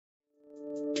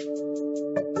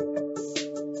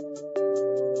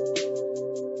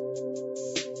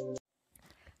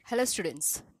Hello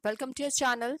students, welcome to your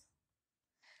channel.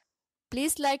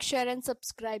 Please like, share and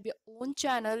subscribe your own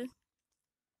channel,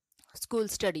 School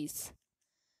Studies.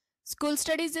 School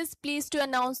Studies is pleased to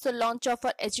announce the launch of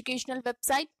our educational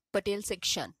website, Patel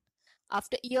Section.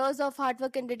 After years of hard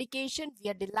work and dedication, we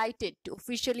are delighted to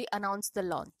officially announce the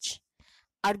launch.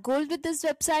 Our goal with this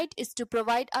website is to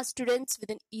provide our students with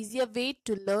an easier way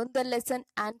to learn the lesson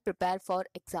and prepare for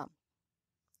exam.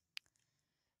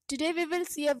 Today we will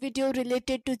see a video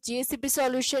related to GSEB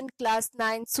Solutions Class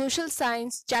 9 Social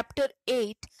Science Chapter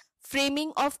 8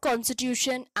 Framing of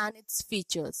Constitution and its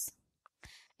Features.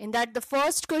 In that the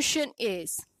first question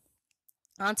is,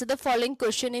 answer the following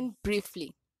question in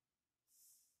briefly.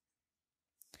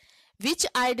 Which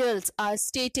ideals are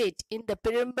stated in the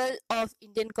preamble of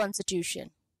Indian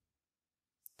Constitution?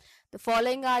 The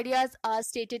following ideas are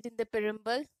stated in the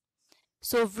preamble: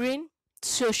 sovereign,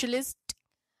 socialist,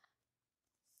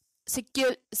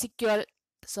 secular,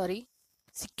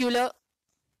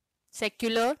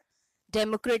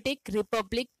 democratic,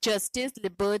 republic, justice,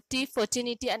 liberty,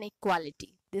 fraternity and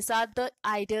equality. These are the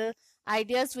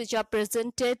ideas which are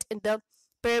presented in the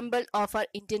preamble of our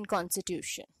Indian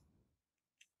Constitution.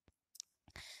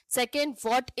 Second,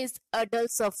 what is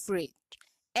adult suffrage?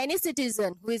 Any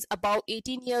citizen who is above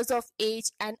 18 years of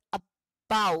age and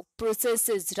above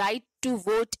possesses right to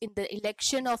vote in the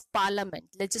election of parliament,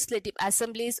 legislative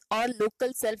assemblies or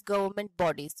local self-government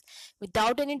bodies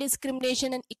without any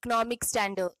discrimination and economic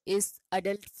standard is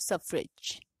adult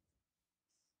suffrage.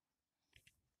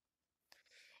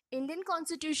 Indian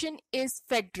Constitution is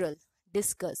federal.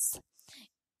 Discuss.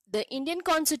 The Indian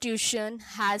Constitution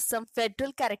has some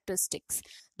federal characteristics.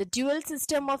 The dual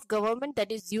system of government,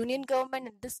 that is union government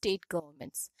and the state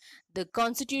governments. The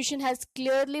Constitution has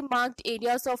clearly marked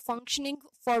areas of functioning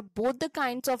for both the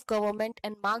kinds of government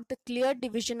and marked the clear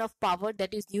division of power,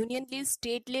 that is union list,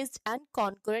 state list and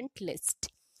concurrent list.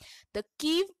 The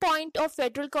key point of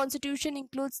federal constitution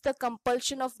includes the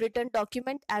compulsion of written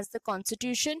document as the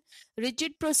constitution,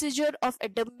 rigid procedure of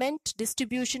adamant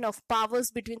distribution of powers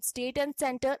between state and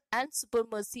center, and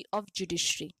supremacy of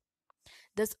judiciary.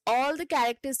 Thus, all the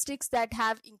characteristics that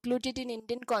have included in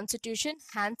Indian constitution,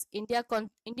 hence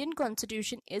Indian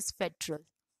constitution is federal.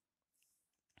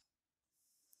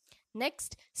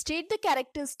 Next, state the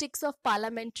characteristics of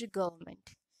parliamentary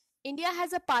government. India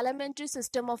has a parliamentary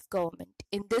system of government.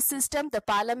 In this system, the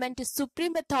parliament is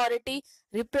supreme authority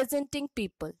representing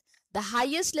people. The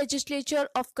highest legislature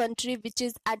of country, which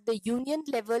is at the union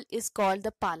level, is called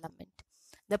the parliament.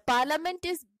 The parliament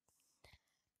is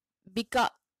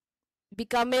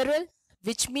bicameral,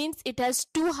 which means it has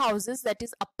two houses, that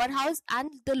is upper house and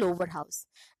the lower house.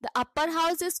 The upper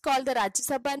house is called the Rajya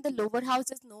Sabha and the lower house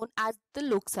is known as the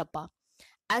Lok Sabha.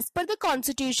 As per the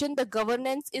constitution, the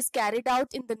governance is carried out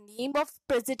in the name of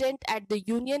president at the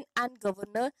union and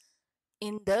governor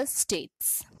in the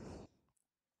states.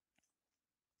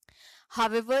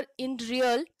 However, in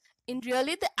reality,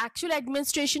 the actual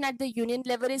administration at the union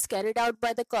level is carried out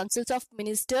by the councils of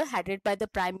ministers headed by the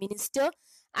prime minister,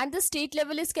 and the state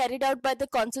level is carried out by the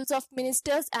councils of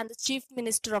ministers and the chief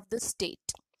minister of the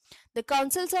state. The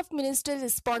councils of ministers are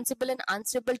responsible and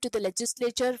answerable to the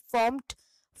legislature formed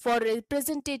for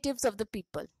representatives of the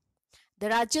people. The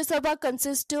Rajya Sabha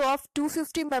consists of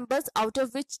 250 members, out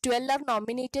of which 12 are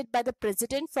nominated by the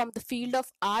president from the field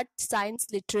of art, science,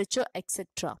 literature,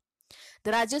 etc.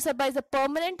 The Rajya Sabha is a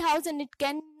permanent house and it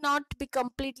cannot be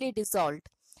completely dissolved.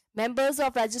 Members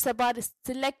of Rajya Sabha are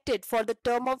selected for the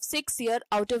term of 6 years,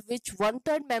 out of which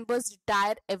 1/3 members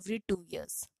retire every 2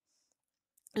 years.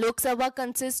 Lok Sabha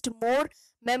consists more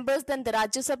members than the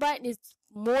Rajya Sabha and is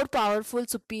more powerful,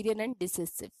 superior and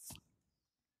decisive.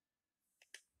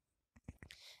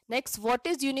 Next, what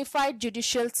is unified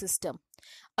judicial system?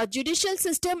 A judicial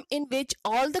system in which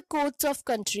all the courts of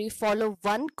country follow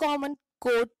one common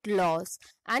court laws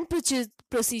and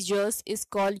procedures is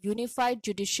called unified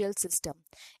judicial system.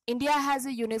 India has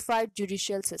a unified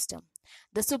judicial system.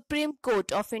 The Supreme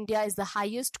Court of India is the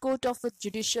highest court of a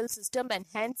judicial system and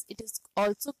hence it is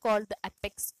also called the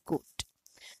apex court.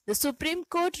 The Supreme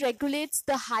Court regulates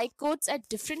the high courts at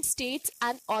different states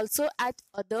and also at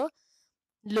other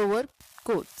lower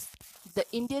courts. The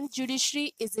Indian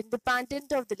judiciary is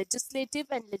independent of the legislative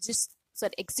and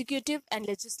executive and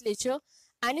legislature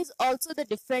and is also the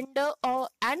defender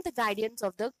and the guardians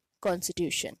of the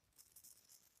constitution.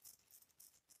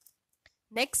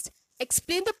 Next,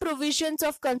 explain the provisions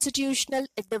of constitutional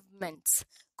amendments.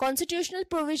 Constitutional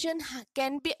provision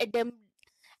can be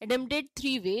amended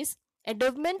three ways.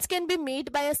 Amendments can be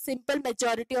made by a simple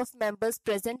majority of members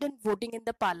present and voting in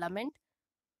the parliament.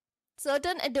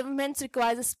 Certain amendments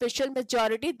requires a special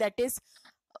majority, that is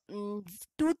mm,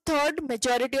 two-third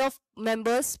majority of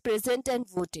members present and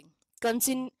voting.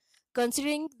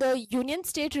 Considering the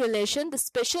union-state relation, the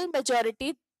special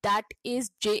majority, that is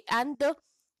J, and the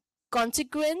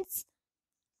consequence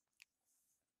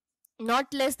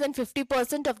not less than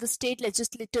 50% of the state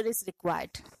legislature is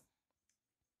required.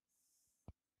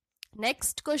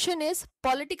 Next question is,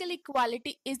 political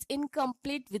equality is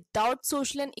incomplete without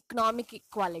social and economic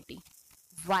equality.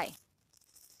 Why?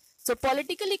 So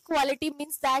political equality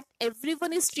means that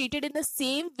everyone is treated in the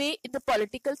same way in the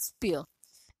political sphere.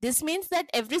 This means that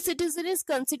every citizen is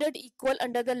considered equal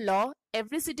under the law.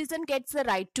 Every citizen gets the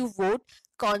right to vote,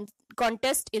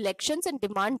 contest elections, and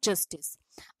demand justice.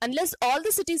 Unless all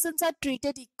the citizens are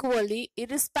treated equally,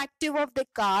 irrespective of their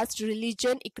caste,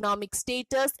 religion, economic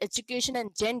status, education, and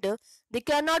gender, they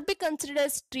cannot be considered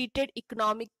as treated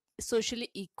socially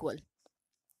equal.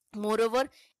 Moreover,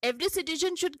 every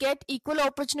citizen should get equal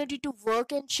opportunity to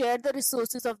work and share the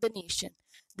resources of the nation.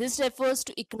 This refers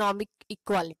to economic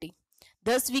equality.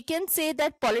 Thus, we can say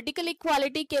that political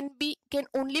equality can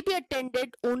only be attained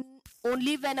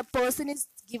only when a person is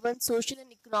given social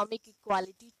and economic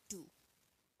equality too.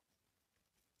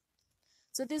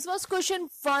 So this was question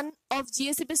 1 of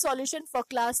GSEB solution for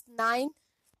class 9,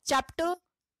 chapter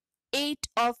 8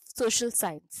 of social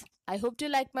science. I hope you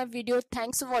like my video.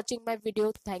 Thanks for watching my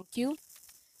video. Thank you.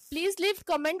 Please leave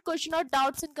comment, question or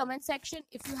doubts in comment section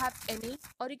if you have any,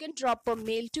 or you can drop a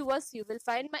mail to us. You will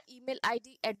find my email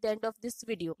ID at the end of this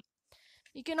video.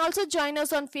 You can also join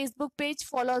us on Facebook page,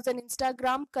 follow us on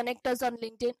Instagram, connect us on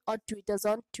LinkedIn or tweet us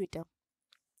on Twitter.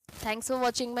 Thanks for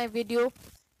watching my video.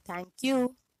 Thank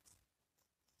you.